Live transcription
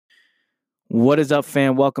What is up,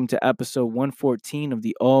 fam? Welcome to episode 114 of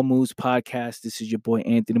the All Moves podcast. This is your boy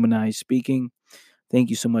Anthony Manai speaking. Thank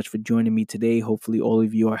you so much for joining me today. Hopefully, all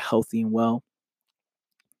of you are healthy and well.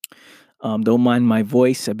 Don't mind my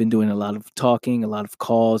voice. I've been doing a lot of talking, a lot of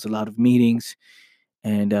calls, a lot of meetings,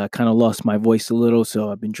 and kind of lost my voice a little.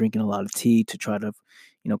 So I've been drinking a lot of tea to try to,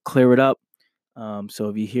 clear it up. So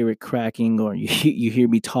if you hear it cracking or you hear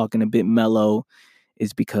me talking a bit mellow,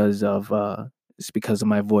 it's because of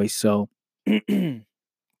my voice. So. It's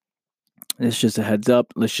just a heads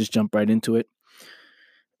up. Let's just jump right into it.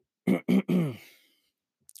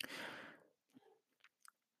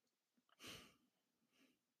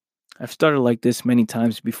 I've started like this many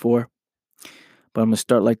times before, but I'm going to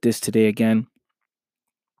start like this today again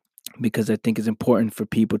because I think it's important for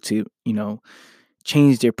people to,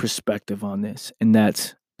 change their perspective on this. And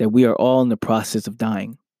that's that we are all in the process of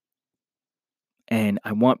dying. And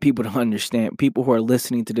I want people to understand, people who are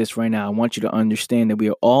listening to this right now, I want you to understand that we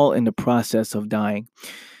are all in the process of dying.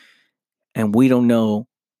 And we don't know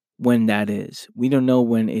when that is. We don't know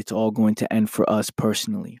when it's all going to end for us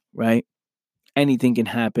personally, right? Anything can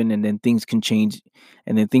happen and then things can change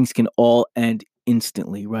and then things can all end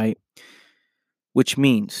instantly, right? Which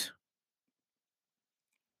means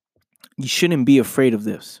you shouldn't be afraid of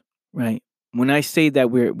this, right? When I say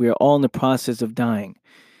that we're all in the process of dying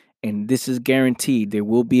and this is guaranteed, there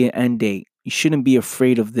will be an end date. You shouldn't be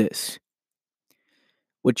afraid of this.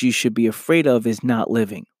 What you should be afraid of is not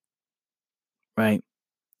living, right?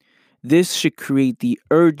 This should create the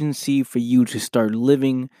urgency for you to start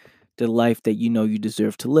living the life that you know you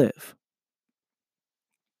deserve to live.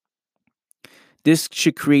 This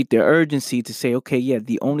should create the urgency to say, okay, yeah,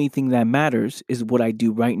 the only thing that matters is what I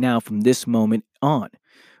do right now from this moment on,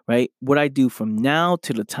 right? What I do from now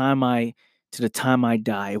to the time I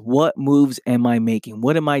die. What moves am I making?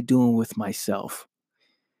 What am I doing with myself?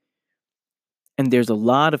 And there's a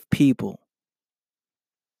lot of people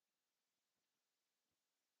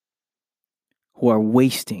who are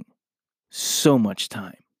wasting so much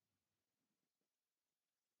time.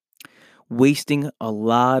 Wasting a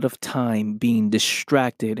lot of time being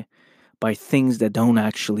distracted by things that don't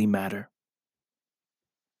actually matter.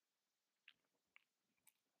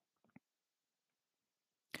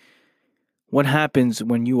 What happens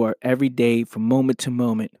when you are every day from moment to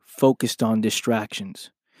moment focused on distractions?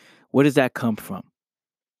 Where does that come from?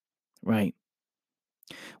 Right?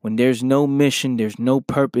 When there's no mission, there's no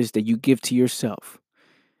purpose that you give to yourself.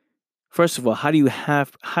 First of all, how do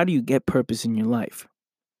you get purpose in your life?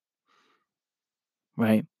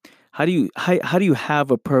 Right? How do you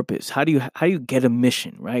have a purpose? How do you get a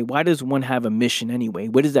mission, right? Why does one have a mission anyway?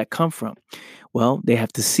 Where does that come from? Well, they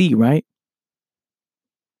have to see, right?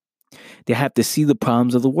 They have to see the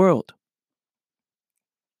problems of the world.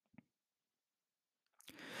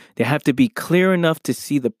 They have to be clear enough to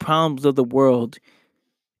see the problems of the world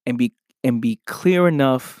and be clear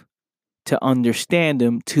enough to understand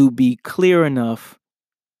them, to be clear enough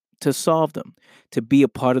to solve them, to be a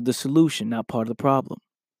part of the solution, not part of the problem.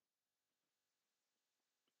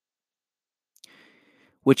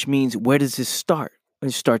 Which means, where does this start?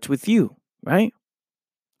 It starts with you, right?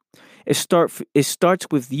 It starts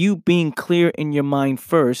with you being clear in your mind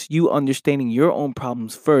first, you understanding your own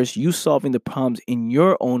problems first, you solving the problems in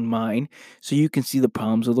your own mind so you can see the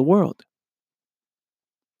problems of the world.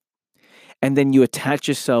 And then you attach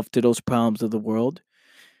yourself to those problems of the world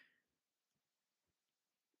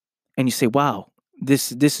and you say, wow,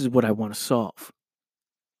 this is what I want to solve.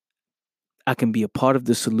 I can be a part of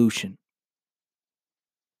the solution.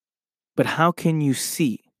 But how can you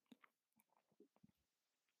see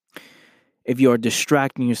if you are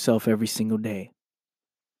distracting yourself every single day?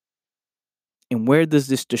 And where does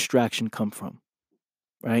this distraction come from?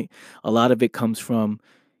 Right? A lot of it comes from,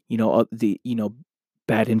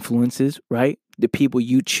 bad influences, right? The people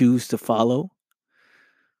you choose to follow.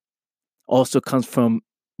 Also comes from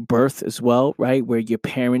birth as well, right? Where your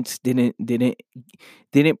parents didn't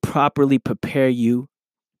properly prepare you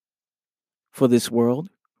for this world,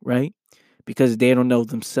 right? Because they don't know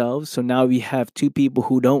themselves. So now we have two people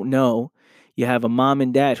who don't know. You have a mom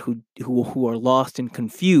and dad who are lost and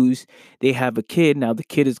confused. They have a kid. Now the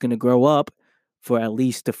kid is going to grow up for at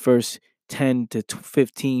least the first 10 to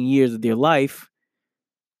 15 years of their life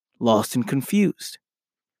lost and confused.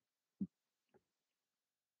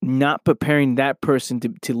 Not preparing that person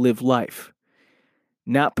to live life.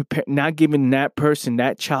 Not giving that person,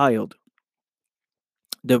 that child,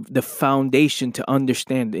 the foundation to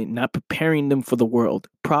understand it, not preparing them for the world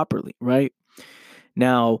properly, right?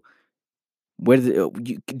 Now,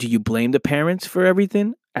 do you blame the parents for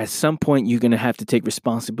everything? At some point, you're going to have to take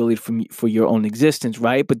responsibility for your own existence,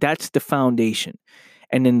 right? But that's the foundation.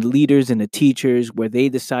 And then the leaders and the teachers, where they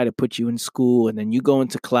decide to put you in school, and then you go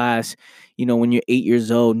into class, when you're 8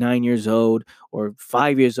 years old, 9 years old, or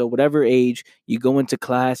 5 years old, whatever age, you go into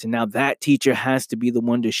class, and now that teacher has to be the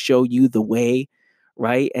one to show you the way,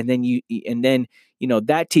 right? And then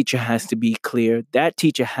that teacher has to be clear. That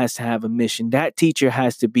teacher has to have a mission. That teacher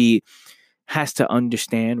has to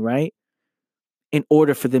understand, right? In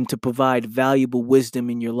order for them to provide valuable wisdom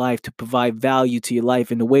in your life, to provide value to your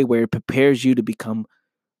life in a way where it prepares you to become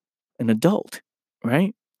an adult,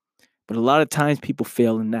 right? But a lot of times people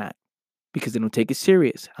fail in that because they don't take it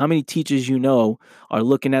serious. How many teachers are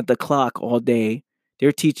looking at the clock all day?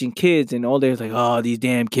 They're teaching kids, and all day is like, oh, these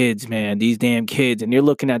damn kids, man, these damn kids. And they're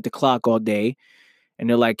looking at the clock all day, and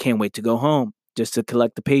they're like, can't wait to go home just to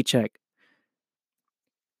collect the paycheck.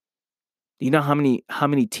 You know how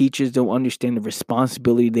many teachers don't understand the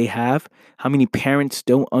responsibility they have? How many parents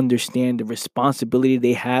don't understand the responsibility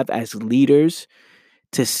they have as leaders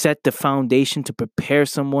to set the foundation to prepare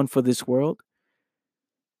someone for this world?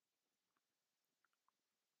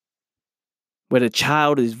 Where the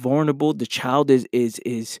child is vulnerable, the child is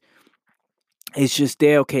just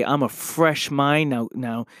there. Okay, I'm a fresh mind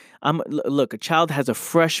now. Look, a child has a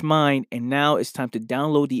fresh mind, and now it's time to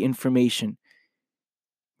download the information,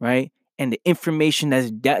 right? And the information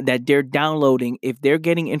that they're downloading, if they're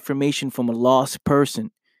getting information from a lost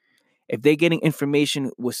person, if they're getting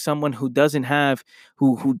information with someone who doesn't have,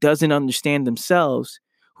 who doesn't understand themselves,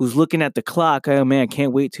 who's looking at the clock, oh man, I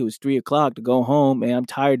can't wait till it's 3 o'clock to go home, man, I'm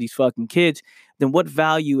tired of these fucking kids. Then what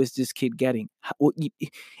value is this kid getting?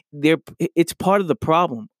 It's part of the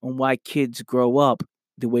problem on why kids grow up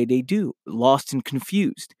the way they do, lost and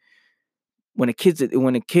confused. When a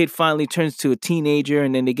kid finally turns to a teenager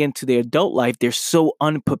and then they get into their adult life, they're so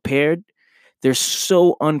unprepared. They're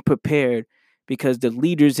so unprepared because the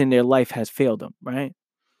leaders in their life has failed them, right?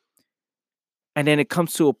 And then it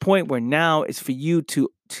comes to a point where now it's for you to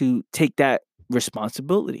take that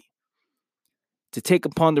responsibility, to take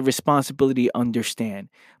upon the responsibility to understand.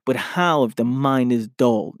 But how if the mind is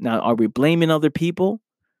dull? Now, are we blaming other people?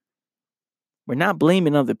 We're not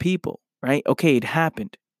blaming other people, right? Okay, it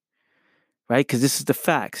happened, right? Because this is the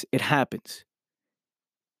facts. It happens.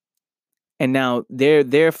 And now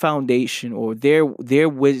their foundation, or their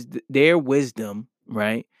wisdom,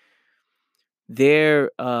 right? Their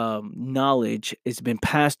knowledge has been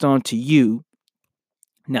passed on to you.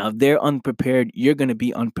 Now, if they're unprepared, you're going to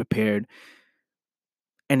be unprepared.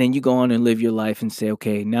 And then you go on and live your life and say,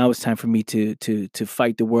 okay, now it's time for me to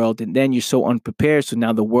fight the world. And then you're so unprepared. So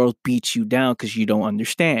now the world beats you down because you don't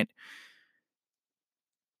understand.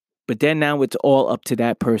 But then now it's all up to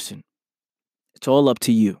that person. It's all up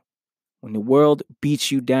to you. When the world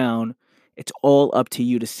beats you down, it's all up to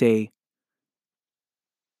you to say,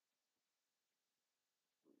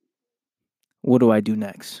 what do I do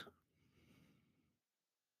next?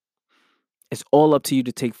 It's all up to you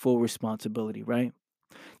to take full responsibility, right?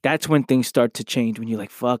 That's when things start to change. When you're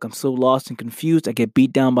like, fuck, I'm so lost and confused. I get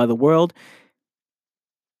beat down by the world.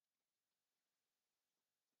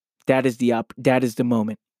 That is the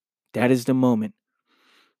moment. That is the moment.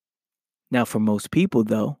 Now, for most people,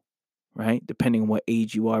 though, right, depending on what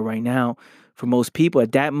age you are right now, for most people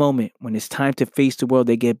at that moment, when it's time to face the world,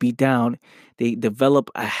 they get beat down, they develop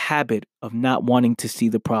a habit of not wanting to see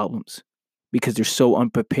the problems because they're so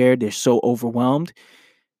unprepared, they're so overwhelmed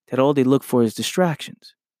that all they look for is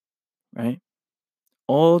distractions, right?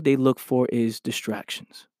 All they look for is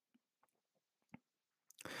distractions.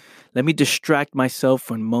 Let me distract myself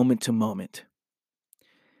from moment to moment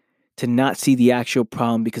to not see the actual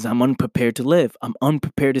problem because I'm unprepared to live. I'm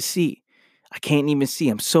unprepared to see. I can't even see.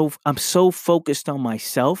 I'm so focused on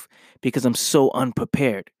myself because I'm so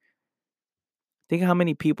unprepared. Think how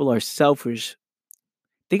many people are selfish.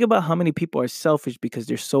 Think about how many people are selfish because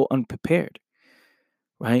they're so unprepared,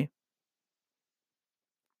 right?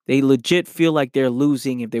 They legit feel like they're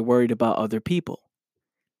losing if they're worried about other people.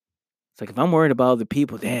 It's like, if I'm worried about other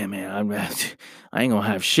people, damn man, I ain't gonna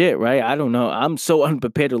have shit, right? I don't know. I'm so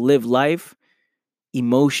unprepared to live life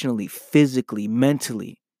emotionally, physically,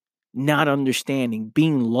 mentally, not understanding,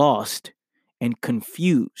 being lost and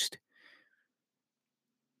confused,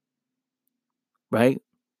 right?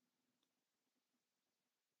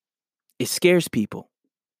 It scares people.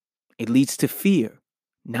 It leads to fear.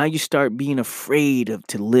 Now you start being afraid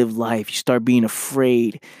to live life. You start being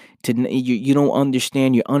afraid you don't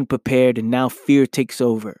understand, you're unprepared, and now fear takes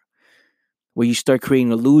over. Where you start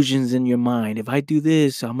creating illusions in your mind. If I do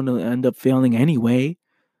this, I'm gonna end up failing anyway,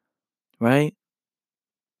 right?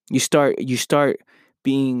 You start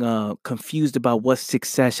being confused about what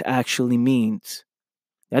success actually means.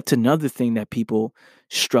 That's another thing that people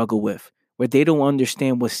struggle with, where they don't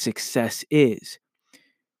understand what success is.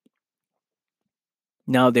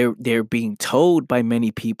 Now they're being told by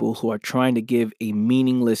many people who are trying to give a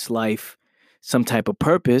meaningless life some type of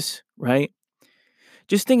purpose, right?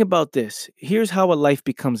 Just think about this. Here's how a life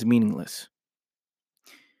becomes meaningless.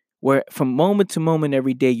 Where from moment to moment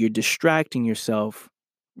every day you're distracting yourself,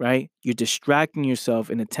 right? You're distracting yourself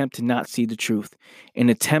in an attempt to not see the truth, in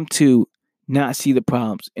an attempt to not see the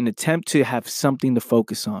problems, in an attempt to have something to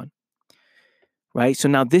focus on, right? So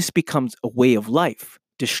now this becomes a way of life.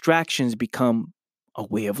 Distractions become a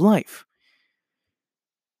way of life.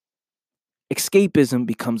 Escapism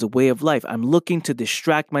becomes a way of life. I'm looking to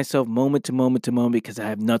distract myself moment to moment to moment because I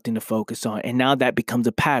have nothing to focus on. And now that becomes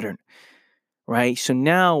a pattern, right? So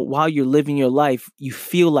now while you're living your life, you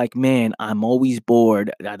feel like, man, I'm always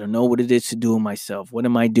bored. I don't know what it is to do with myself. What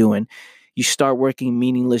am I doing? You start working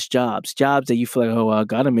meaningless jobs that you feel like, oh, I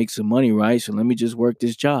got to make some money, right? So let me just work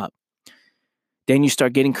this job. Then you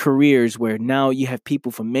start getting careers where now you have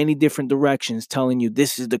people from many different directions telling you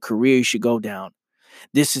this is the career you should go down.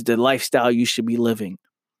 This is the lifestyle you should be living.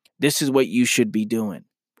 This is what you should be doing.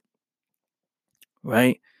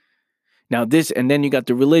 Right? Now and then you got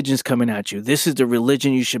the religions coming at you. This is the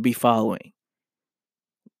religion you should be following.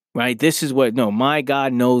 Right? This is what, no, my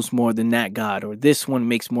God knows more than that God, or this one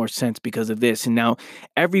makes more sense because of this. And now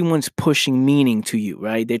everyone's pushing meaning to you,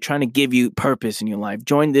 right? They're trying to give you purpose in your life.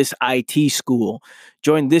 Join this IT school,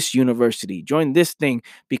 join this university, join this thing,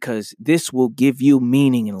 because this will give you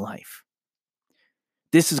meaning in life.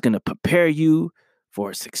 This is going to prepare you for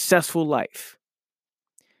a successful life.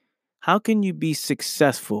 How can you be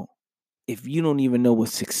successful if you don't even know what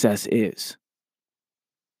success is?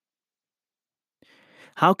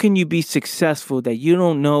 How can you be successful that you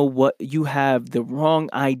don't know what you have the wrong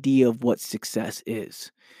idea of what success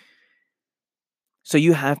is? So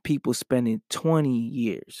you have people spending 20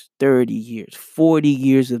 years, 30 years, 40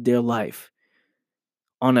 years of their life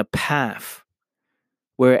on a path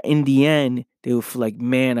where in the end they will feel like,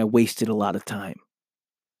 man, I wasted a lot of time.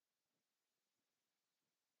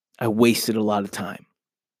 I wasted a lot of time.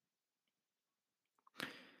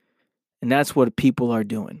 And that's what people are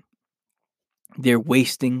doing. They're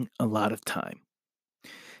wasting a lot of time.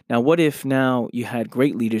 Now, what if now you had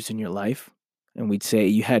great leaders in your life, and we'd say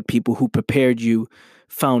you had people who prepared you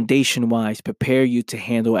foundation wise, prepare you to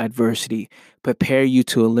handle adversity, prepare you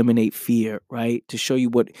to eliminate fear, right? To show you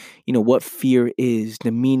what fear is,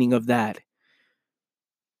 the meaning of that.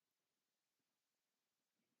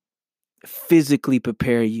 Physically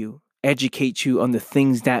prepare you, educate you on the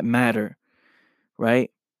things that matter, right?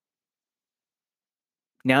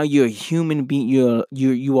 Now you're a human being.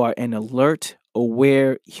 You are an alert,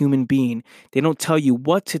 aware human being. They don't tell you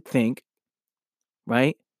what to think,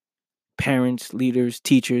 right? Parents, leaders,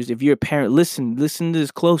 teachers. If you're a parent, listen to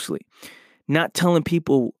this closely. Not telling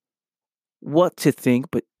people what to think,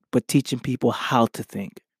 but teaching people how to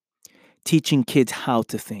think. Teaching kids how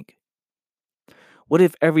to think. What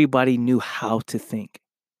if everybody knew how to think?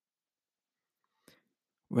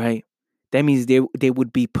 Right? That means they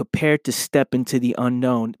would be prepared to step into the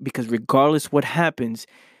unknown, because regardless what happens,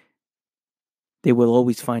 they will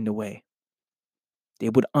always find a way. They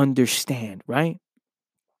would understand, right?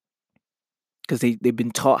 Because they've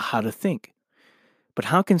been taught how to think. But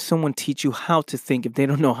how can someone teach you how to think if they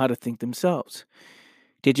don't know how to think themselves?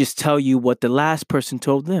 They just tell you what the last person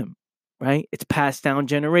told them, right? It's passed down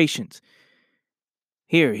generations.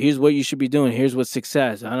 Here's what you should be doing. Here's what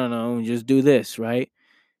success. I don't know, just do this, right?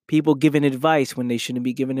 People giving advice when they shouldn't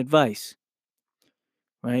be giving advice,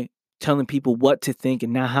 right? Telling people what to think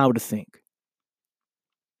and not how to think.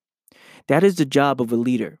 That is the job of a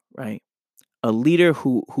leader, right? A leader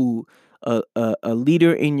a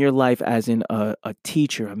leader in your life, as in a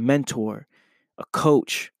teacher, a mentor, a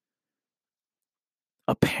coach,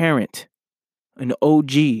 a parent, an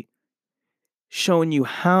OG, showing you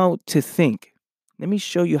how to think. Let me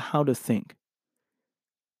show you how to think.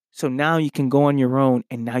 So now you can go on your own,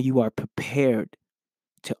 and now you are prepared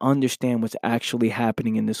to understand what's actually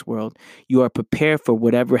happening in this world. You are prepared for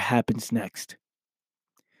whatever happens next,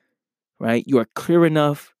 right? You are clear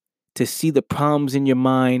enough to see the problems in your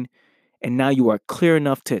mind, and now you are clear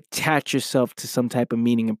enough to attach yourself to some type of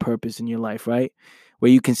meaning and purpose in your life, right?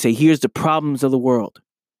 Where you can say, here's the problems of the world.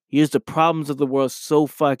 Here's the problems of the world, so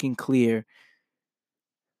fucking clear.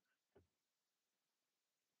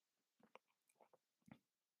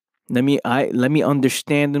 Let me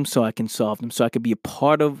understand them so I can solve them, so I can be a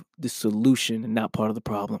part of the solution and not part of the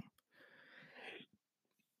problem.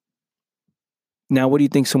 Now, what do you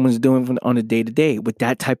think someone's doing on a day to day with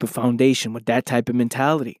that type of foundation, with that type of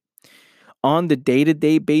mentality? On the day to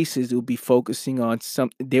day basis, it will be focusing on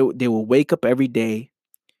they will wake up every day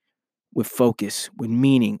with focus, with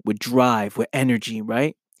meaning, with drive, with energy,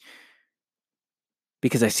 right?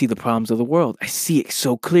 Because I see the problems of the world. I see it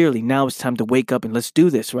so clearly. Now it's time to wake up and let's do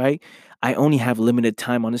this, right? I only have limited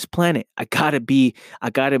time on this planet. I gotta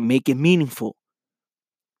make it meaningful.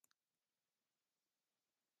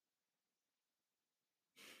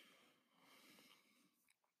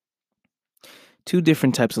 Two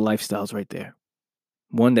different types of lifestyles right there.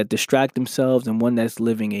 One that distract themselves and one that's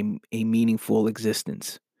living a meaningful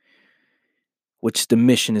existence, which the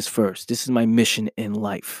mission is first. This is my mission in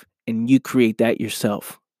life. And you create that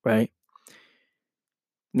yourself, right?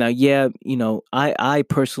 Now, yeah, I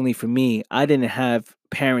personally, for me, I didn't have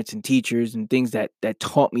parents and teachers and things that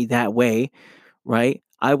taught me that way, right?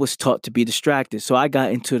 I was taught to be distracted. So I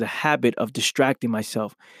got into the habit of distracting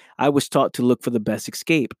myself. I was taught to look for the best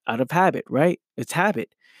escape out of habit, right? It's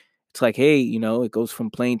habit. It's like, hey, it goes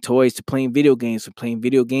from playing toys to playing video games, from playing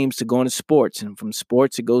video games to going to sports. And from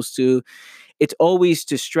sports, it goes to, it's always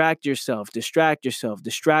distract yourself, distract yourself,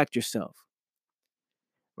 distract yourself,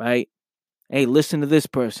 right? Hey, listen to this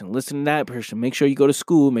person, listen to that person. Make sure you go to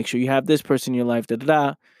school, make sure you have this person in your life, da da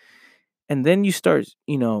da. And then you start,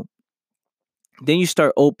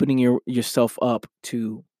 opening yourself up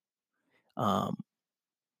to um,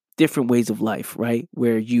 different ways of life, right?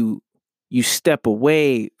 Where you step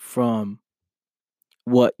away from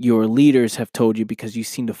what your leaders have told you because you've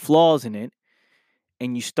seen the flaws in it,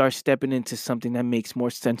 and you start stepping into something that makes more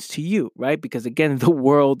sense to you, right? Because again, the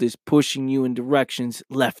world is pushing you in directions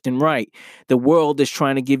left and right. The world is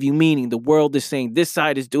trying to give you meaning. The world is saying this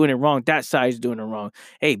side is doing it wrong, that side is doing it wrong.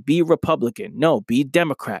 Hey, be Republican. No, be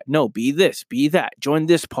Democrat. No, be this, be that. Join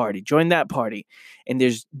this party, join that party. And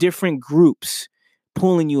there's different groups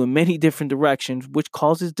pulling you in many different directions, which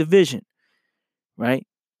causes division, right?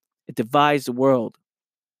 It divides the world.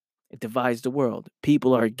 It divides the world.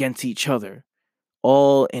 People are against each other,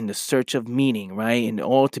 all in the search of meaning, right? And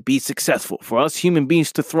all to be successful, for us human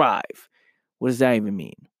beings to thrive. What does that even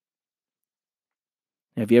mean?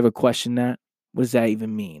 Have you ever questioned that? What does that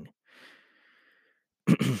even mean?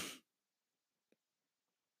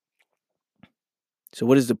 So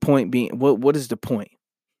what is the point being? What is the point?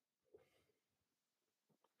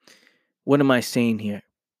 What am I saying here?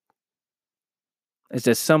 Is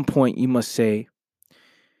at some point you must say,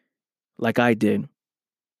 like I did,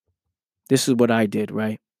 this is what I did,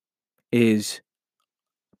 right? Is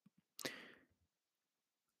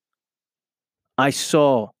I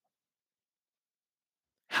saw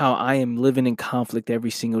how I am living in conflict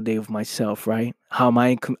every single day with myself, right? How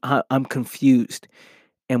I'm confused.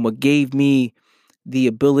 And what gave me the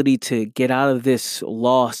ability to get out of this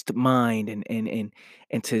lost mind and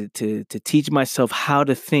to teach myself how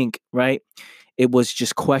to think, right? It was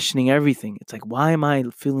just questioning everything. It's like, why am I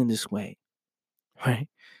feeling this way? Right?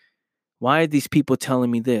 Why are these people telling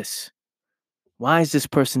me this? Why is this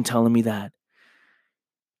person telling me that?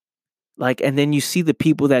 Like, and then you see the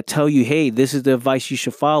people that tell you, hey, this is the advice you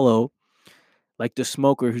should follow. Like the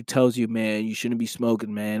smoker who tells you, man, you shouldn't be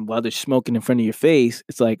smoking, man, while they're smoking in front of your face.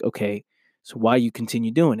 It's like, okay, so why you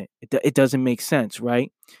continue doing it? It doesn't make sense,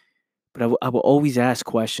 right? But I will always ask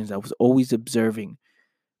questions. I was always observing,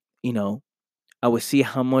 you know, I would see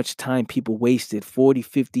how much time people wasted 40,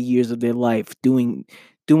 50 years of their life doing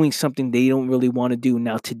something they don't really want to do.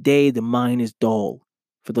 Now today the mind is dull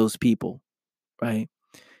for those people, right?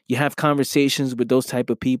 You have conversations with those type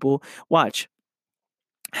of people. Watch.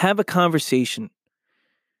 Have a conversation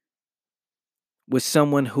with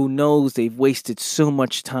someone who knows they've wasted so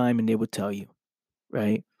much time and they would tell you,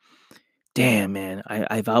 right? Damn, man,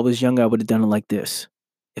 if I was younger, I would have done it like this.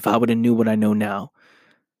 If I would have knew what I know now.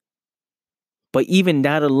 But even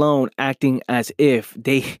that alone, acting as if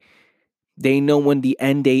they know when the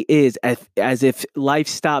end day is, as if life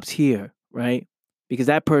stops here, right? Because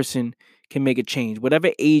that person can make a change.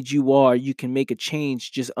 Whatever age you are, you can make a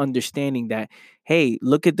change. Just understanding that, hey,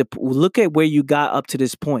 look at where you got up to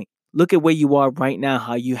this point. Look at where you are right now.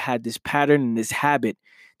 How you had this pattern and this habit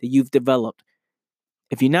that you've developed.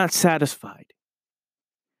 If you're not satisfied,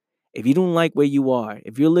 if you don't like where you are,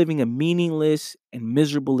 if you're living a meaningless and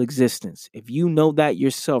miserable existence, if you know that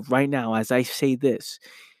yourself right now, as I say this,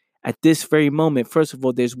 at this very moment, first of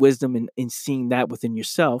all, there's wisdom in seeing that within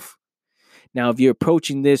yourself. Now, if you're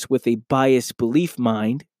approaching this with a biased belief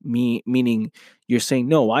mind, meaning you're saying,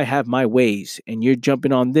 no, I have my ways, and you're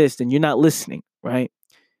jumping on this, then you're not listening, right?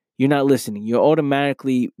 You're not listening. You're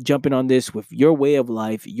automatically jumping on this with your way of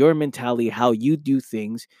life, your mentality, how you do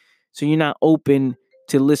things. So you're not open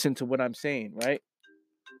to listen to what I'm saying, right?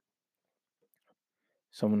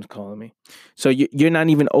 Someone's calling me. So you're not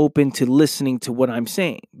even open to listening to what I'm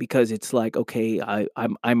saying because it's like, okay,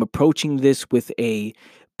 I'm approaching this with a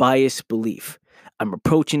biased belief. I'm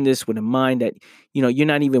approaching this with a mind that, you're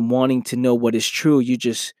not even wanting to know what is true. You're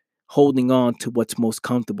just holding on to what's most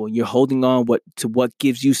comfortable. You're holding on to what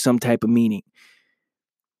gives you some type of meaning.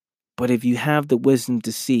 But if you have the wisdom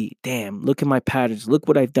to see, damn, look at my patterns. Look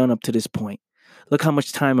what I've done up to this point. Look how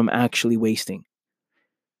much time I'm actually wasting.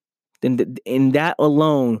 Then in that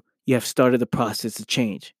alone, you have started the process of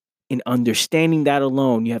change. In understanding that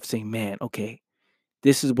alone, you have to say, man, okay,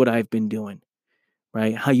 this is what I've been doing,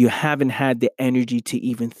 right? How you haven't had the energy to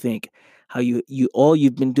even think. How you all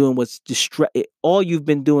you've been doing was all you've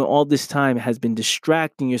been doing all this time has been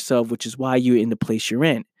distracting yourself, which is why you're in the place you're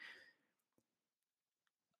in.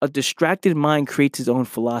 A distracted mind creates its own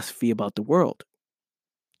philosophy about the world.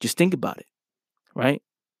 Just think about it, right?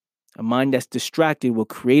 A mind that's distracted will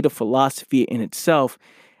create a philosophy in itself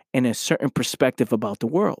and a certain perspective about the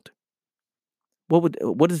world.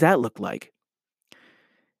 What does that look like?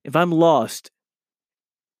 If I'm lost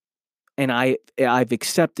and I've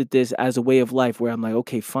accepted this as a way of life where I'm like,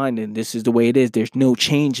 okay, fine, and this is the way it is. There's no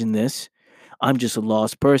change in this. I'm just a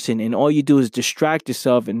lost person. And all you do is distract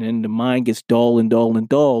yourself, and then the mind gets dull and dull and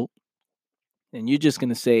dull. And you're just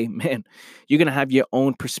gonna say, man, you're gonna have your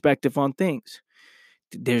own perspective on things.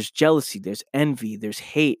 There's jealousy, there's envy, there's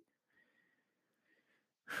hate.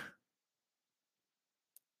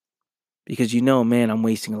 Because man, I'm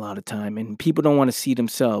wasting a lot of time. And people don't want to see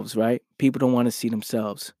themselves, right? People don't want to see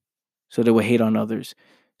themselves. So they will hate on others.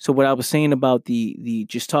 So what I was saying about the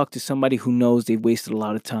just talk to somebody who knows they've wasted a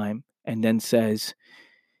lot of time and then says,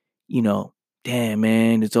 damn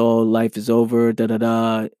man, it's all life is over, da da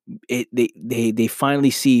da. They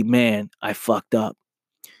finally see, man, I fucked up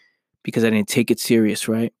because I didn't take it serious,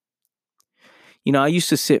 right? I used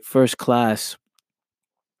to sit first class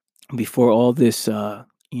before all this uh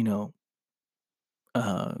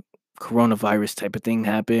coronavirus type of thing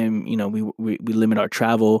happened. We limit our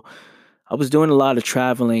travel. I was doing a lot of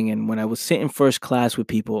traveling, and when I was sitting first class with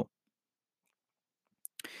people,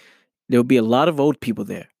 there would be a lot of old people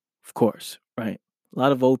there, of course, right? A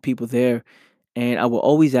lot of old people there, and I will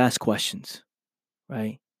always ask questions,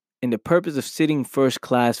 right? And the purpose of sitting first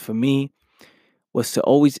class for me was to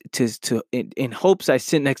always in hopes I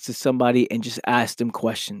sit next to somebody and just ask them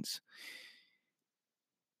questions.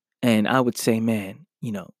 And I would say, man,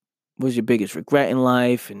 what's your biggest regret in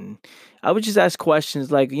life? And I would just ask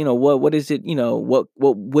questions like, what is it,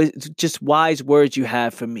 just wise words you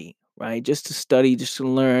have for me, right? Just to study, just to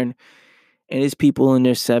learn. And it's people in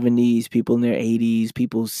their 70s, people in their 80s,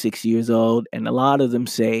 people 6 years old. And a lot of them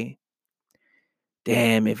say,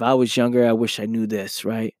 damn, if I was younger, I wish I knew this,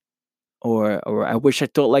 right? Or I wish I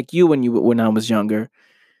thought like you when I was younger,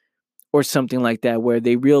 or something like that, where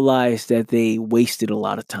they realized that they wasted a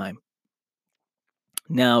lot of time.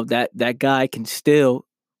 Now that guy can still,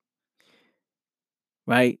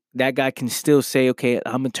 right? That guy can still say, okay,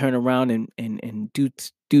 I'm gonna turn around and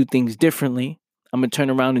do things differently. I'm gonna turn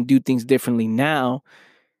around and do things differently now,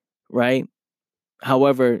 right?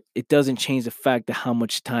 However, it doesn't change the fact that how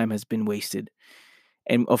much time has been wasted.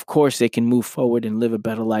 And of course, they can move forward and live a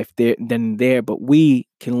better life there, but we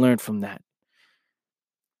can learn from that.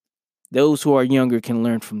 Those who are younger can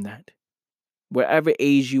learn from that. Wherever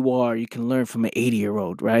age you are, you can learn from an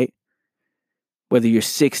 80-year-old, right? Whether you're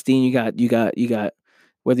 16, you got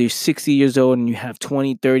whether you're 60 years old and you have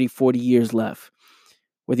 20, 30, 40 years left.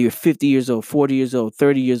 Whether you're 50 years old, 40 years old,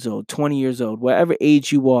 30 years old, 20 years old, whatever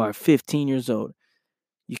age you are, 15 years old,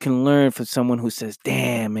 you can learn from someone who says,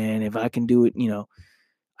 damn, man, if I can do it,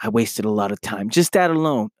 I wasted a lot of time. Just that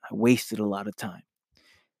alone, I wasted a lot of time.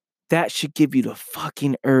 That should give you the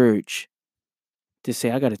fucking urge to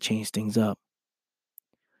say, I got to change things up.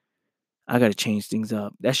 I got to change things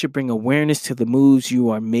up. That should bring awareness to the moves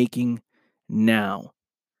you are making now.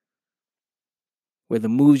 Where the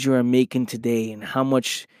moves you are making today and how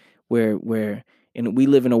much and we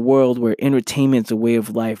live in a world where entertainment's a way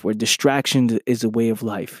of life, where distraction is a way of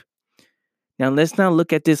life. Now, let's not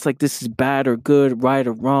look at this like this is bad or good, right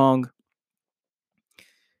or wrong.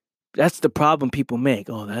 That's the problem people make.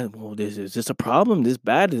 Oh, is this a problem? This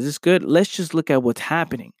bad? Is this good? Let's just look at what's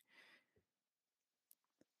happening.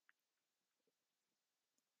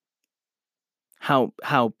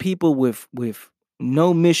 How people with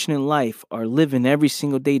no mission in life are living every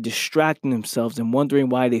single day, distracting themselves and wondering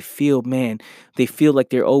why they feel like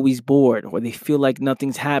they're always bored, or they feel like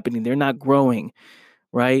nothing's happening. They're not growing,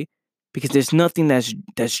 right? because there's nothing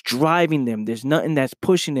that's driving them. There's nothing that's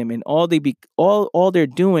pushing them, and all they're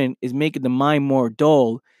doing is making the mind more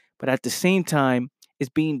dull. But at the same time, it's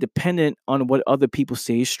being dependent on what other people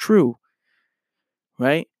say is true,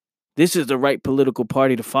 right? This is the right political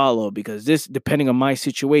party to follow because this, depending on my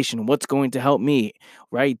situation, what's going to help me,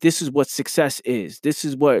 right? This is what success is. This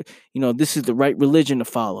is what, this is the right religion to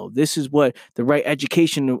follow. This is what the right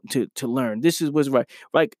education to learn. This is what's right.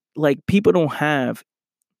 Like people don't have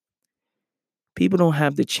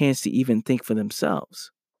the chance to even think for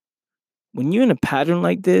themselves. When you're in a pattern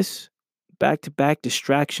like this, back to back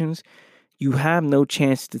distractions, you have no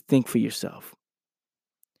chance to think for yourself,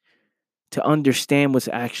 to understand what's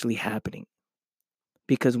actually happening.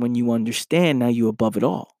 Because when you understand, now you're above it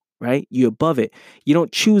all, right? You're above it. You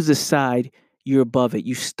don't choose a side, you're above it.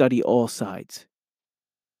 You study all sides,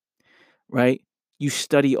 right? You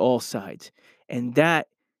study all sides. And that,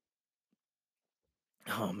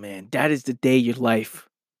 oh man, that is the day your life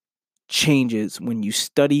changes, when you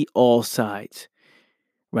study all sides,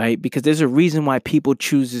 right? Because there's a reason why people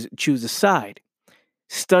choose a side.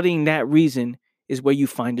 Studying that reason is where you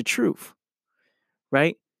find the truth,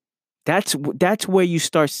 right? That's where you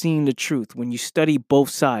start seeing the truth, when you study both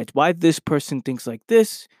sides. Why this person thinks like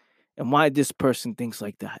this and why this person thinks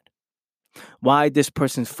like that. Why this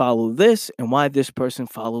person follows this and why this person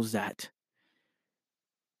follows that.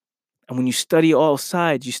 And when you study all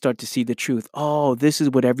sides, you start to see the truth. Oh, this is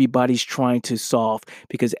what everybody's trying to solve,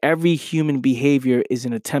 because every human behavior is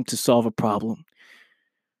an attempt to solve a problem.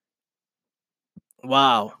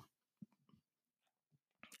 Wow.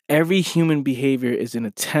 Every human behavior is an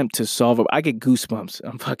attempt to solve it. I get goosebumps.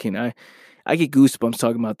 I get goosebumps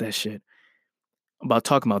talking about that shit. About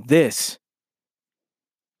talking about this.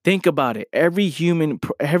 Think about it. Every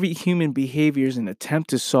human behavior is an attempt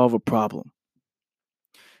to solve a problem.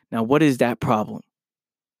 Now, what is that problem?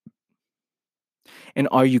 And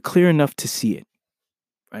are you clear enough to see it?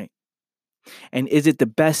 Right? And is it the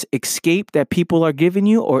best escape that people are giving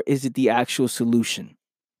you, or is it the actual solution?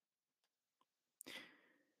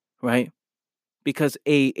 Right? Because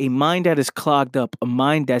a mind that is clogged up, a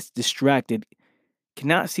mind that's distracted,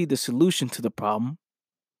 cannot see the solution to the problem,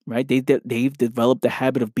 right? They've developed the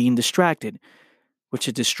habit of being distracted, which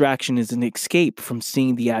a distraction is an escape from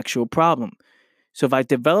seeing the actual problem. So if I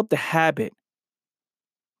develop the habit,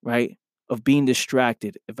 right, of being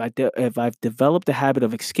distracted, if I've developed the habit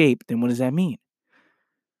of escape, then what does that mean?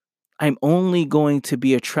 I'm only going to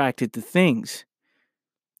be attracted to things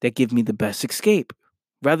that give me the best escape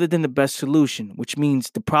rather than the best solution, which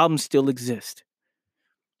means the problems still exist.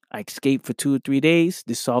 I escape for 2 or 3 days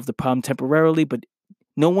to solve the problem temporarily, but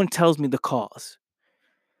no one tells me the cause.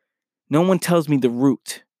 No one tells me the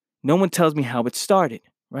root. No one tells me how it started,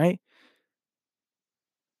 right?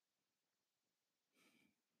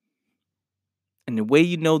 And the way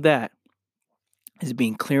you know that is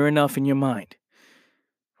being clear enough in your mind,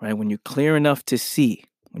 right? When you're clear enough to see,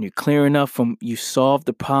 when you're clear enough from you solve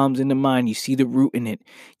the problems in the mind, you see the root in it,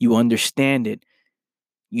 you understand it,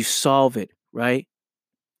 you solve it, right?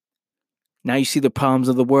 Now you see the problems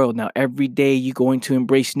of the world. Now every day you're going to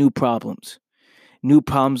embrace new problems. New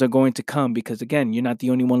problems are going to come because, again, you're not the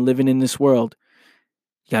only one living in this world.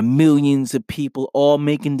 You got millions of people all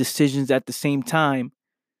making decisions at the same time.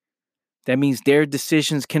 That means their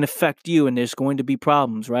decisions can affect you, and there's going to be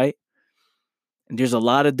problems, right? And there's a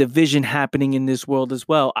lot of division happening in this world as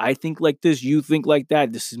well. I think like this, you think like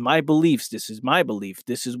that. This is my beliefs. This is my belief.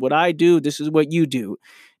 This is what I do. This is what you do.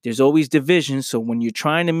 There's always division. So when you're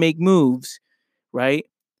trying to make moves, right?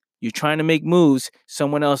 You're trying to make moves,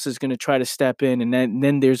 someone else is going to try to step in, and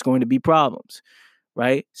then there's going to be problems,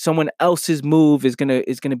 right? Someone else's move is going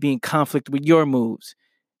to be in conflict with your moves.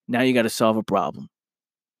 Now you got to solve a problem,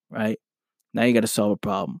 right? Now you got to solve a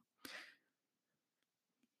problem.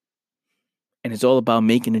 And it's all about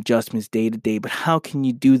making adjustments day to day. But how can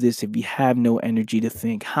you do this if you have no energy to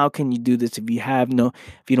think? How can you do this if you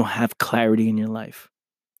don't have clarity in your life?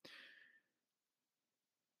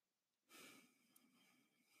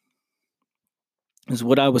 Is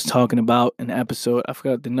what I was talking about in the episode. I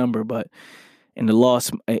forgot the number, but in the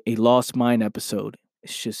a lost mind episode.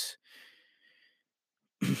 It's just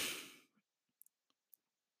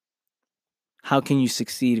how can you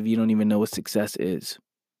succeed if you don't even know what success is?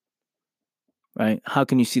 Right? How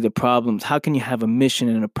can you see the problems? How can you have a mission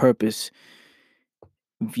and a purpose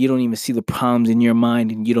if you don't even see the problems in your mind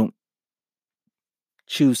and you don't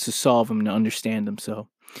choose to solve them and understand them? So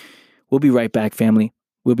we'll be right back, family.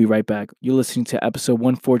 We'll be right back. You're listening to episode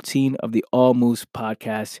 114 of the All Moves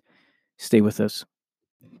podcast. Stay with us.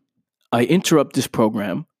 I interrupt this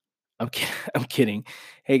program I'm kidding.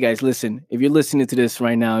 Hey guys, listen. If you're listening to this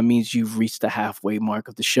right now, it means you've reached the halfway mark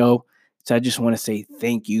of the show. So I just want to say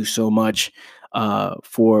thank you so much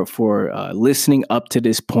for listening up to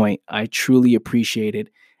this point. I truly appreciate it.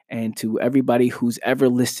 And to everybody who's ever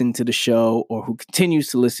listened to the show or who continues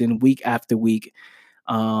to listen week after week,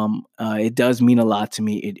 it does mean a lot to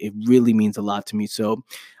me. It really means a lot to me. So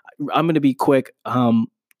I'm going to be quick.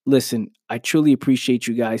 Listen, I truly appreciate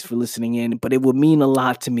you guys for listening in, but it would mean a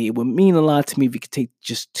lot to me. It would mean a lot to me if you could take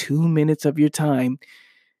just 2 minutes of your time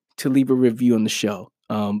to leave a review on the show.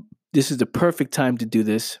 This is the perfect time to do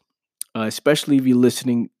this, especially if you're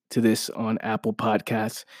listening to this on Apple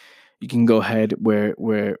Podcasts. You can go ahead where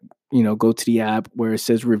go to the app where it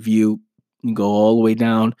says review. You go all the way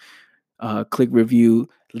down, click review,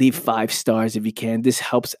 leave 5 stars if you can. This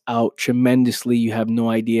helps out tremendously. You have no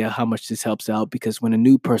idea how much this helps out, because when a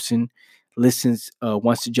new person listens,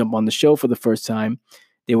 wants to jump on the show for the first time,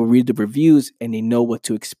 they will read the reviews and they know what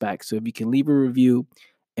to expect. So if you can leave a review,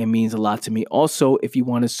 it means a lot to me. Also, if you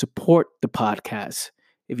want to support the podcast,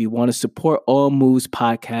 if you want to support All Moves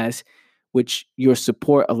Podcast, which your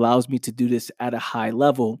support allows me to do this at a high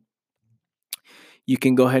level, you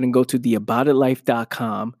can go ahead and go to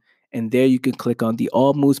theaboutitlife.com, and there you can click on the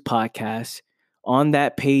All Moves Podcast. On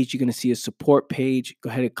that page, you're going to see a support page. Go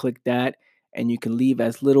ahead and click that, and you can leave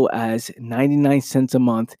as little as 99 cents a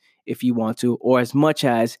month if you want to, or as much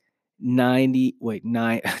as 99.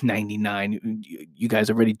 You guys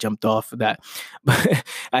already jumped off of that. But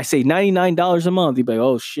I say $99 a month. You'd be like,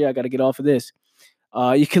 oh shit, I got to get off of this.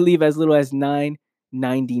 You can leave as little as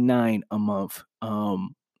 $9.99 a month.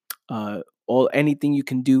 Anything you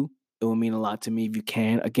can do, it will mean a lot to me if you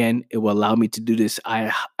can. Again, it will allow me to do this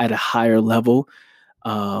at a higher level.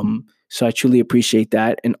 So I truly appreciate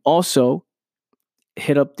that. And also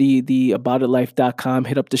hit up the aboutitlife.com,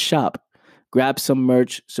 hit up the shop, grab some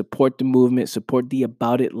merch, support the movement, support the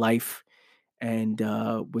About It Life. And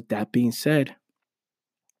with that being said,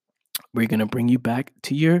 we're going to bring you back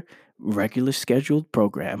to your regular scheduled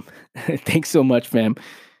program. Thanks so much, fam.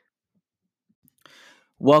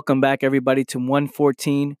 Welcome back, everybody, to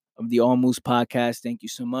 114 of the All Moves Podcast. Thank you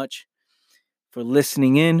so much for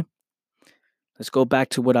listening in. Let's go back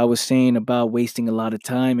to what I was saying about wasting a lot of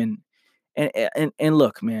time. And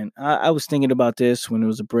look, man, I was thinking about this when it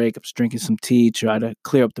was a break. I was drinking some tea, try to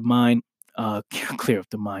clear up the mind, clear up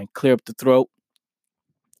the throat,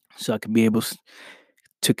 so I can be able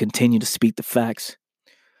to continue to speak the facts.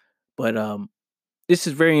 But this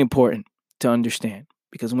is very important to understand,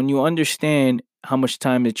 because when you understand how much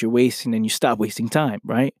time that you're wasting, then you stop wasting time,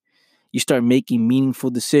 right? You start making meaningful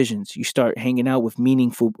decisions. You start hanging out with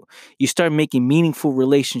you start making meaningful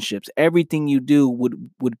relationships. Everything you do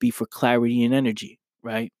would be for clarity and energy,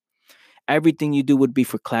 right? Everything you do would be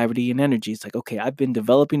for clarity and energy. It's like, okay, I've been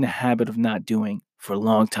developing the habit of not doing for a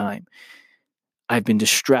long time. I've been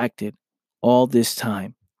distracted all this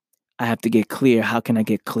time. I have to get clear. How can I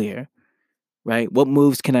get clear? Right? What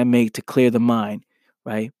moves can I make to clear the mind?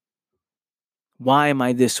 Right? Why am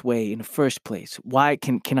I this way in the first place? Why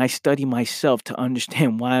can I study myself to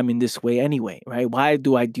understand why I'm in this way anyway, right? Why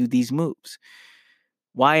do I do these moves?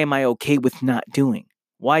 Why am I okay with not doing?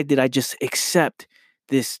 Why did I just accept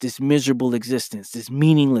this miserable existence, this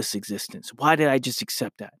meaningless existence? Why did I just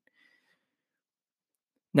accept that?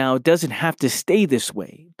 Now, it doesn't have to stay this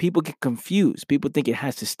way. People get confused. People think it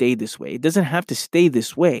has to stay this way. It doesn't have to stay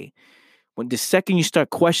this way. When the second you start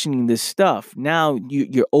questioning this stuff, now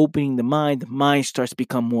you're opening the mind starts to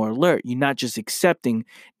become more alert. You're not just accepting,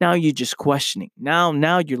 now you're just questioning. Now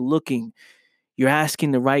you're looking, you're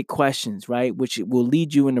asking the right questions, right? Which will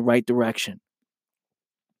lead you in the right direction.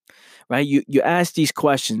 Right? You ask these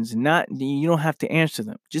questions, and you don't have to answer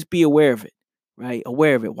them. Just be aware of it, right?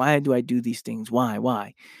 Aware of it. Why do I do these things?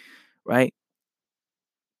 Why? Right?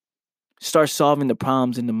 Start solving the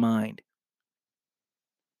problems in the mind.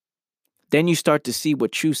 Then you start to see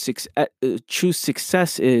what true success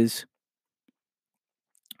is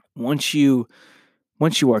once you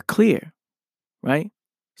are clear, right?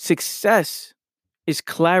 Success is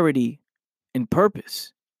clarity and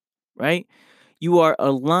purpose, right? You are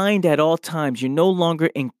aligned at all times. You're no longer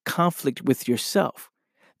in conflict with yourself.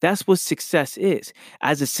 That's what success is.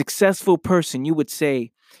 As a successful person, you would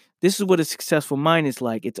say, this is what a successful mind is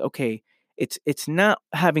like. It's okay. It's not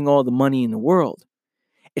having all the money in the world.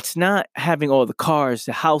 It's not having all the cars,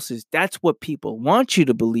 the houses. That's what people want you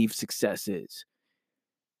to believe success is.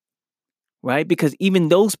 Right? Because even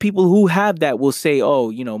those people who have that will say, oh,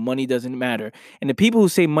 money doesn't matter. And the people who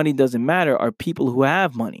say money doesn't matter are people who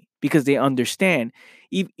have money. because they understand.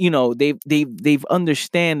 They've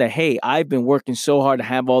understand that, hey, I've been working so hard to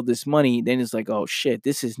have all this money. Then it's like, oh shit,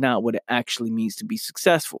 this is not what it actually means to be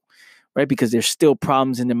successful, right? Because there's still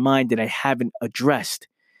problems in the mind that I haven't addressed,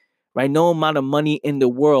 right? No amount of money in the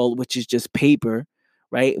world, which is just paper,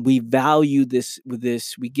 right? We value this with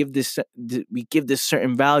this. We give this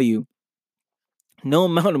certain value. No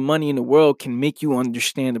amount of money in the world can make you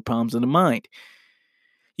understand the problems of the mind.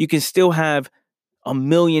 You can still have $1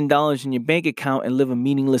 million in your bank account and live a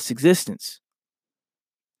meaningless existence.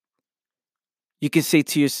 You can say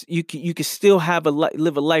to you can still have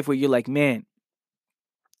live a life where you're like, man,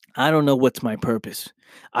 I don't know what's my purpose.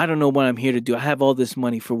 I don't know what I'm here to do. I have all this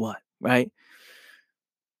money for what, right?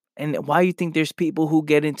 And why you think there's people who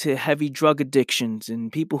get into heavy drug addictions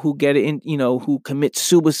and people who get in, who commit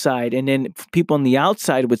suicide, and then people on the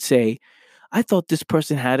outside would say, I thought this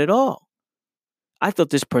person had it all. I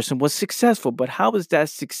thought this person was successful, but how is that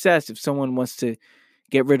success if someone wants to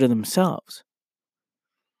get rid of themselves?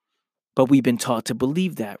 But we've been taught to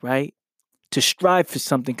believe that, right? To strive for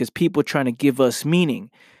something because people are trying to give us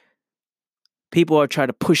meaning. People are trying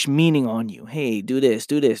to push meaning on you. Hey, do this,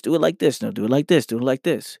 do it like this. No, do it like this, do it like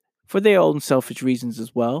this. For their own selfish reasons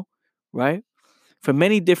as well, right? For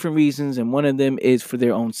many different reasons, and one of them is for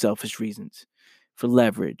their own selfish reasons, for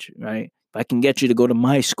leverage, right? If I can get you to go to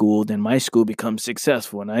my school, then my school becomes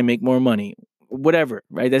successful and I make more money. Whatever,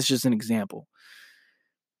 right? That's just an example.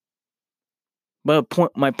 But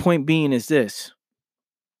my point being is this,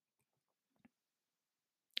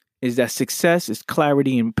 is that success is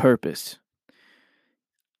clarity and purpose.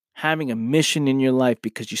 Having a mission in your life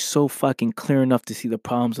because you're so fucking clear enough to see the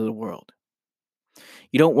problems of the world.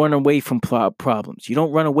 You don't run away from problems. You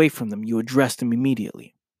don't run away from them. You address them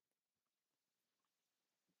immediately.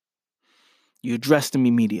 You address them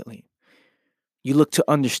immediately. You look to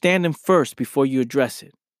understand them first before you address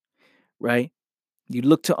it, right? You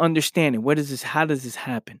look to understand it. How does this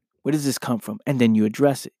happen? Where does this come from? And then you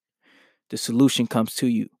address it. The solution comes to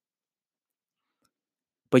you.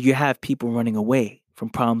 But you have people running away from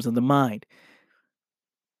problems of the mind.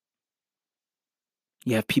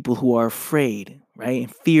 You have people who are afraid, right?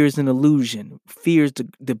 And fear is an illusion. Fear is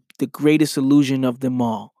the greatest illusion of them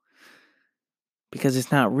all. Because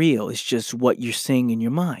it's not real. It's just what you're saying in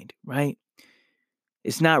your mind, right?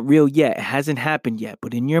 It's not real yet. It hasn't happened yet.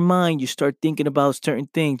 But in your mind, you start thinking about certain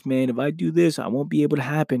things. Man, if I do this, I won't be able to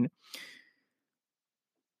happen.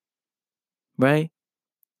 Right?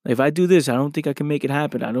 If I do this, I don't think I can make it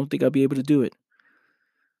happen. I don't think I'll be able to do it.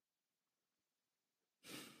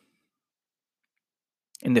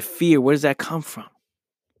 And the fear, where does that come from?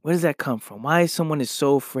 Where does that come from? Why is someone is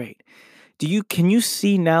so afraid? Can you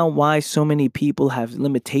see now why so many people have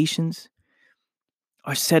limitations?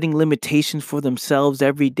 Are setting limitations for themselves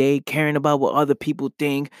every day, caring about what other people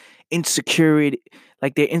think, insecurity,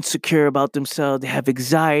 like they're insecure about themselves, they have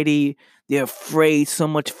anxiety, they're afraid, so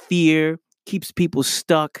much fear keeps people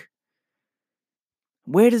stuck.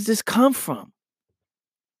 Where does this come from?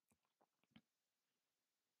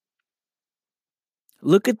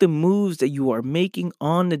 Look at the moves that you are making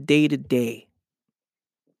on the day to day.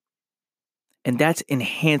 And that's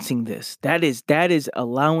enhancing this. That is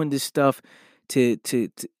allowing this stuff to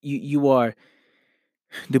you are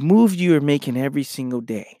the moves you are making every single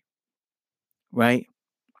day, right?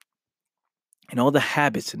 And all the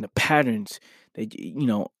habits and the patterns that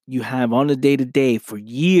you have on the day to day for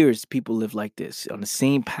years. People live like this on the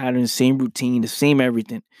same pattern, same routine, the same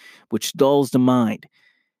everything, which dulls the mind.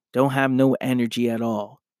 Don't have no energy at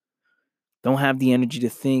all. Don't have the energy to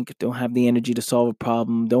think. Don't have the energy to solve a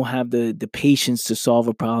problem. Don't have the patience to solve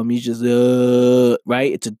a problem. You just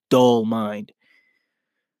right. It's a dull mind.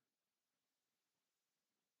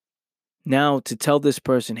 Now to tell this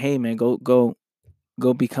person, hey man, go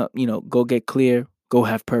become, go get clear, go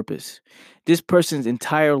have purpose. This person's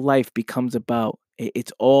entire life becomes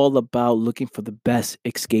it's all about looking for the best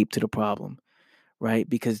escape to the problem, right?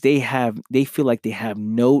 Because they feel like they have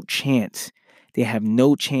no chance. They have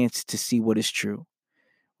no chance to see what is true,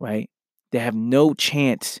 right? They have no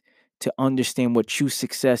chance to understand what true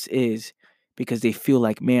success is because they feel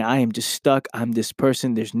like, man, I am just stuck. I'm this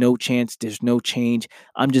person. There's no chance. There's no change.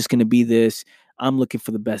 I'm just going to be this. I'm looking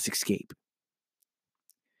for the best escape.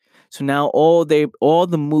 So now all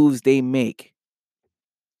the moves they make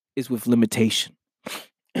is with limitation.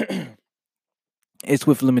 It's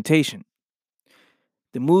with limitation.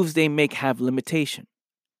 The moves they make have limitation.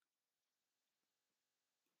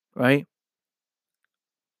 Right?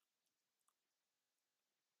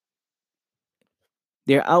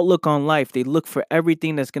 Their outlook on life, they look for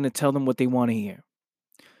everything that's going to tell them what they want to hear.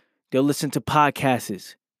 They'll listen to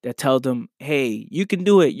podcasts that tell them, hey, you can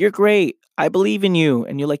do it. You're great. I believe in you.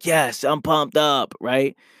 And you're like, yes, I'm pumped up,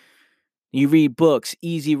 right? You read books,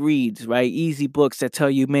 easy reads, right? Easy books that tell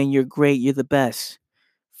you, man, you're great. You're the best.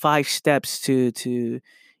 5 steps to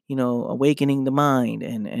awakening the mind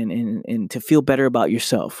and to feel better about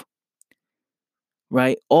yourself,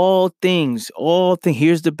 right? All things.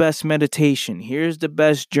 Here's the best meditation. Here's the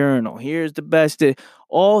best journal. Here's the best,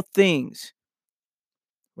 all things,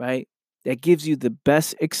 right? That gives you the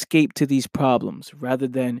best escape to these problems rather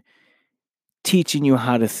than teaching you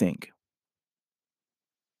how to think.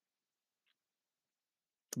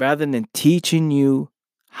 Rather than teaching you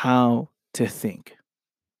how to think.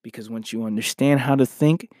 Because once you understand how to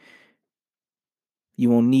think, you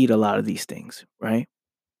won't need a lot of these things, right?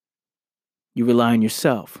 You rely on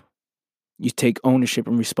yourself. You take ownership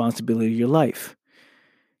and responsibility of your life.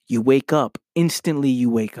 You wake up, instantly you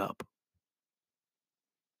wake up.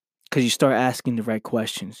 Because you start asking the right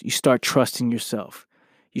questions. You start trusting yourself.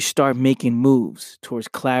 You start making moves towards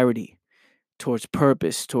clarity, towards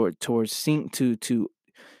purpose, towards seeing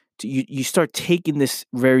you start taking this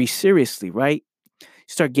very seriously, right? You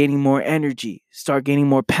start gaining more energy, start gaining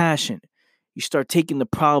more passion. You start taking the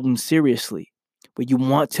problem seriously, but you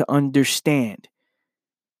want to understand,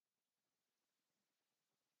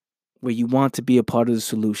 where you want to be a part of the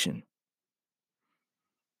solution.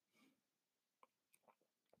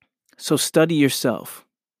 So study yourself.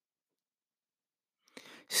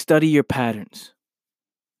 Study your patterns,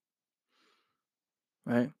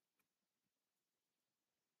 right?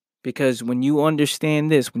 Because when you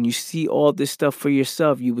understand this, when you see all this stuff for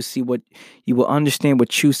yourself, you will understand what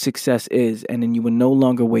true success is, and then you will no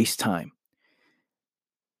longer waste time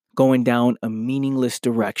going down a meaningless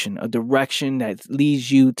direction, a direction that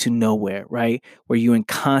leads you to nowhere, right? Where you're in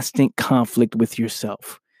constant conflict with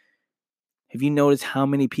yourself. Have you noticed how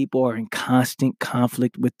many people are in constant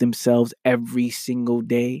conflict with themselves every single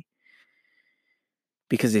day?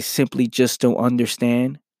 Because they simply just don't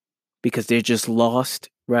understand, because they're just lost,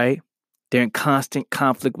 right? They're in constant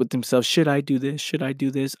conflict with themselves. Should I do this? Should I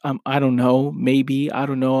do this? I don't know. Maybe. I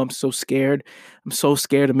don't know. I'm so scared. I'm so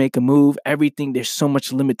scared to make a move. Everything, there's so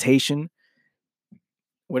much limitation.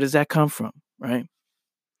 Where does that come from, right?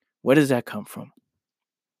 Where does that come from?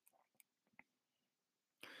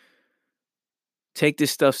 Take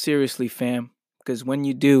this stuff seriously, fam, because when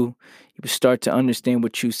you do, you start to understand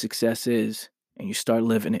what true success is and you start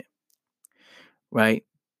living it, right?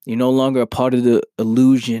 You're no longer a part of the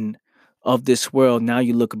illusion of this world. Now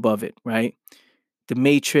you look above it, right? The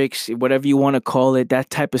matrix, whatever you want to call it,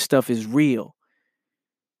 that type of stuff is real.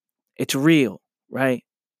 It's real, right?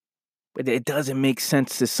 But it doesn't make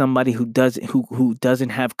sense to somebody who doesn't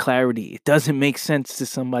have clarity. It doesn't make sense to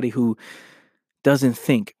somebody who doesn't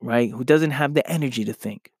think, right? Who doesn't have the energy to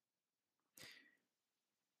think.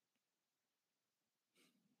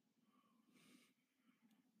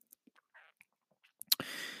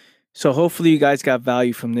 So hopefully you guys got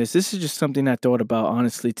value from this. This is just something I thought about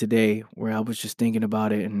honestly today, where I was just thinking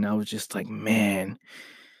about it and I was just like, man,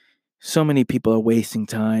 so many people are wasting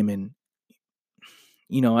time. And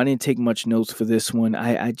I didn't take much notes for this one.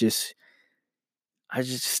 I just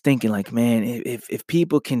thinking like, man, if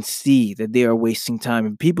people can see that they are wasting time,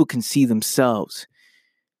 and people can see themselves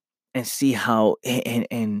and see how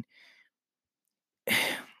and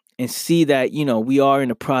see that we are in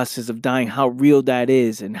the process of dying, how real that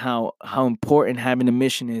is, and how important having a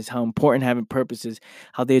mission is, how important having purpose is,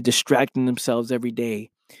 how they're distracting themselves every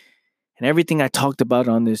day, and everything I talked about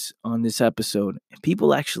on this episode. If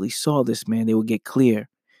people actually saw this, man, they would get clear.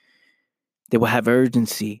 They will have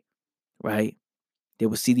urgency, right? They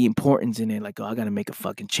will see the importance in it. Like, oh, I got to make a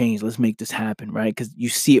fucking change. Let's make this happen, right? Because you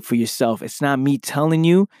see it for yourself. It's not me telling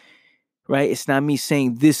you, right? It's not me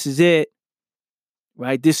saying this is it,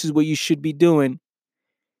 right? This is what you should be doing.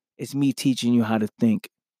 It's me teaching you how to think.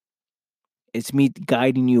 It's me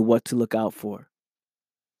guiding you what to look out for.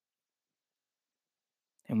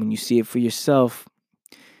 And when you see it for yourself,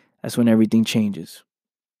 that's when everything changes.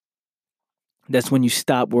 That's when you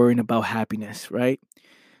stop worrying about happiness, right?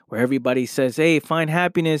 Where everybody says, hey, find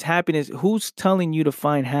happiness, happiness. Who's telling you to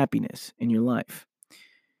find happiness in your life?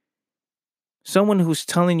 Someone who's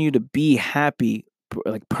telling you to be happy,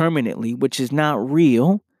 like permanently, which is not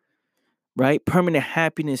real, right? Permanent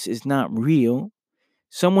happiness is not real.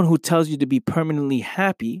 Someone who tells you to be permanently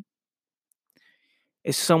happy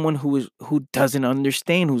is someone who doesn't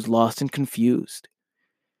understand, who's lost and confused,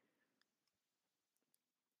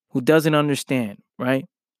 who doesn't understand, right?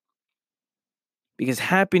 Because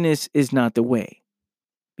happiness is not the way.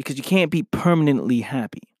 Because you can't be permanently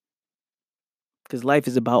happy. Because life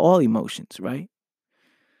is about all emotions, right?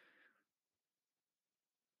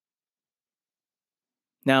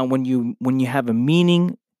 Now, when you have a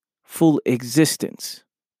meaningful existence,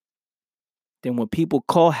 then what people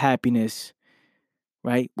call happiness,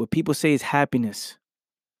 right? What people say is happiness,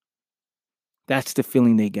 that's the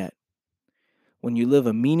feeling they get. When you live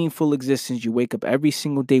a meaningful existence, you wake up every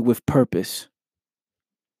single day with purpose.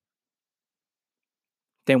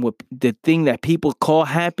 Then what the thing that people call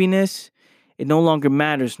happiness, it no longer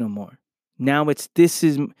matters no more. Now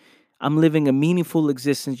I'm living a meaningful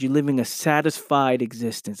existence. You're living a satisfied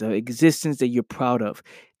existence, an existence that you're proud of.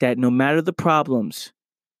 That no matter the problems,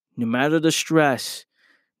 no matter the stress,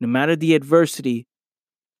 no matter the adversity,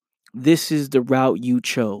 this is the route you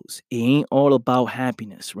chose. It ain't all about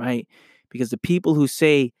happiness, right? Because the people who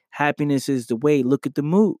say happiness is the way, look at the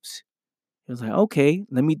moves. It was like, okay,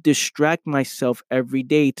 let me distract myself every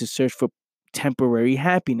day to search for temporary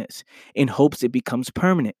happiness in hopes it becomes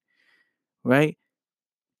permanent, right?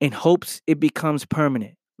 In hopes it becomes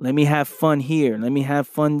permanent. Let me have fun here. Let me have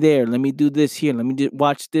fun there. Let me do this here. Let me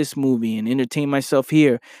watch this movie and entertain myself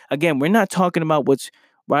here. Again, we're not talking about what's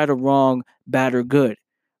right or wrong, bad or good,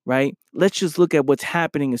 right? Let's just look at what's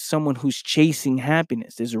happening as someone who's chasing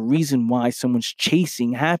happiness. There's a reason why someone's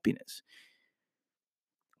chasing happiness.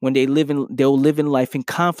 When they'll live in life in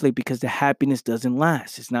conflict because the happiness doesn't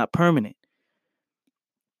last. It's not permanent.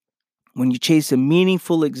 When you chase a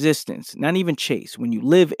meaningful existence, not even chase, when you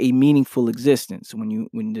live a meaningful existence,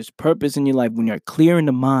 when there's purpose in your life, when you're clear in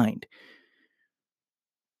the mind,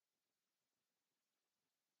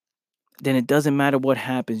 then it doesn't matter what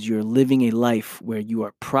happens. You're living a life where you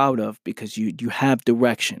are proud of because you have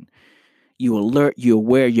direction. You alert, you're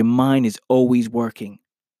aware, your mind is always working,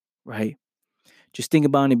 right? Just think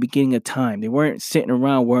about in the beginning of time. They weren't sitting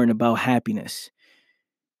around worrying about happiness.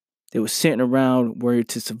 They were sitting around worried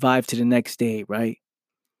to survive to the next day, right?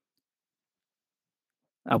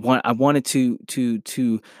 I wanted to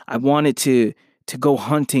go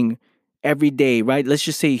hunting every day, right? Let's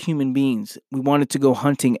just say human beings. We wanted to go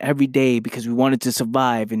hunting every day because we wanted to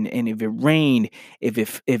survive. And if it rained, if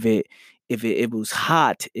it was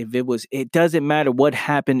hot, it doesn't matter what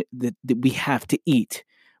happened, that we have to eat,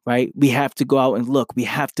 right? We have to go out and look. We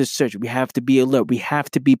have to search. We have to be alert. We have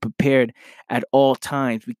to be prepared at all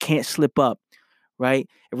times. We can't slip up, right?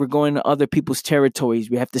 If we're going to other people's territories,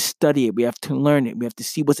 we have to study it. We have to learn it. We have to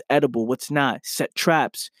see what's edible, what's not, set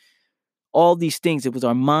traps, all these things. It was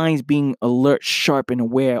our minds being alert, sharp, and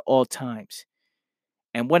aware at all times.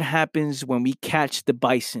 And what happens when we catch the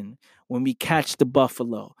bison, when we catch the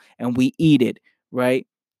buffalo, and we eat it, right?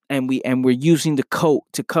 And we're using the coat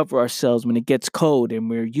to cover ourselves when it gets cold, and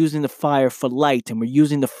we're using the fire for light, and we're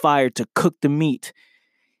using the fire to cook the meat,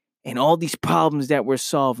 and all these problems that we're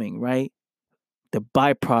solving, right? The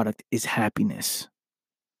byproduct is happiness.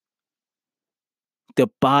 The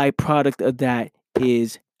byproduct of that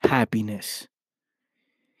is happiness.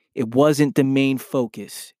 It wasn't the main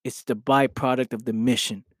focus. It's the byproduct of the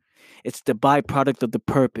mission. It's the byproduct of the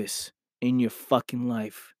purpose in your fucking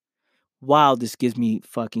life. Wow, this gives me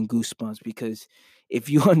fucking goosebumps because if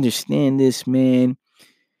you understand this, man,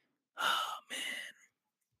 oh, man,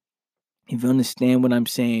 if you understand what I'm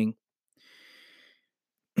saying,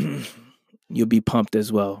 you'll be pumped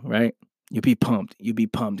as well, right? You'll be pumped. You'll be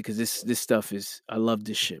pumped because this stuff is. I love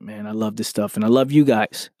this shit, man. I love this stuff, and I love you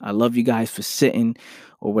guys. I love you guys for sitting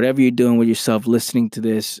or whatever you're doing with yourself, listening to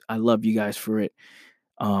this. I love you guys for it,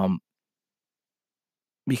 um,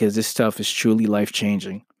 because this stuff is truly life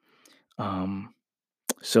changing. Um,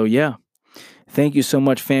 so yeah, thank you so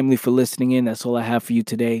much, family, for listening in. That's all I have for you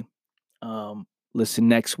today. Listen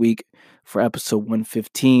next week for episode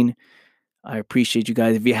 115. I appreciate you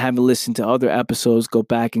guys. If you haven't listened to other episodes, go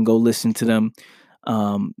back and go listen to them.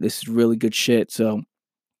 This is really good shit. So,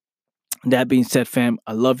 that being said, fam,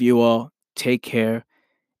 I love you all. Take care,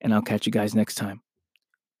 and I'll catch you guys next time.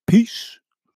 Peace.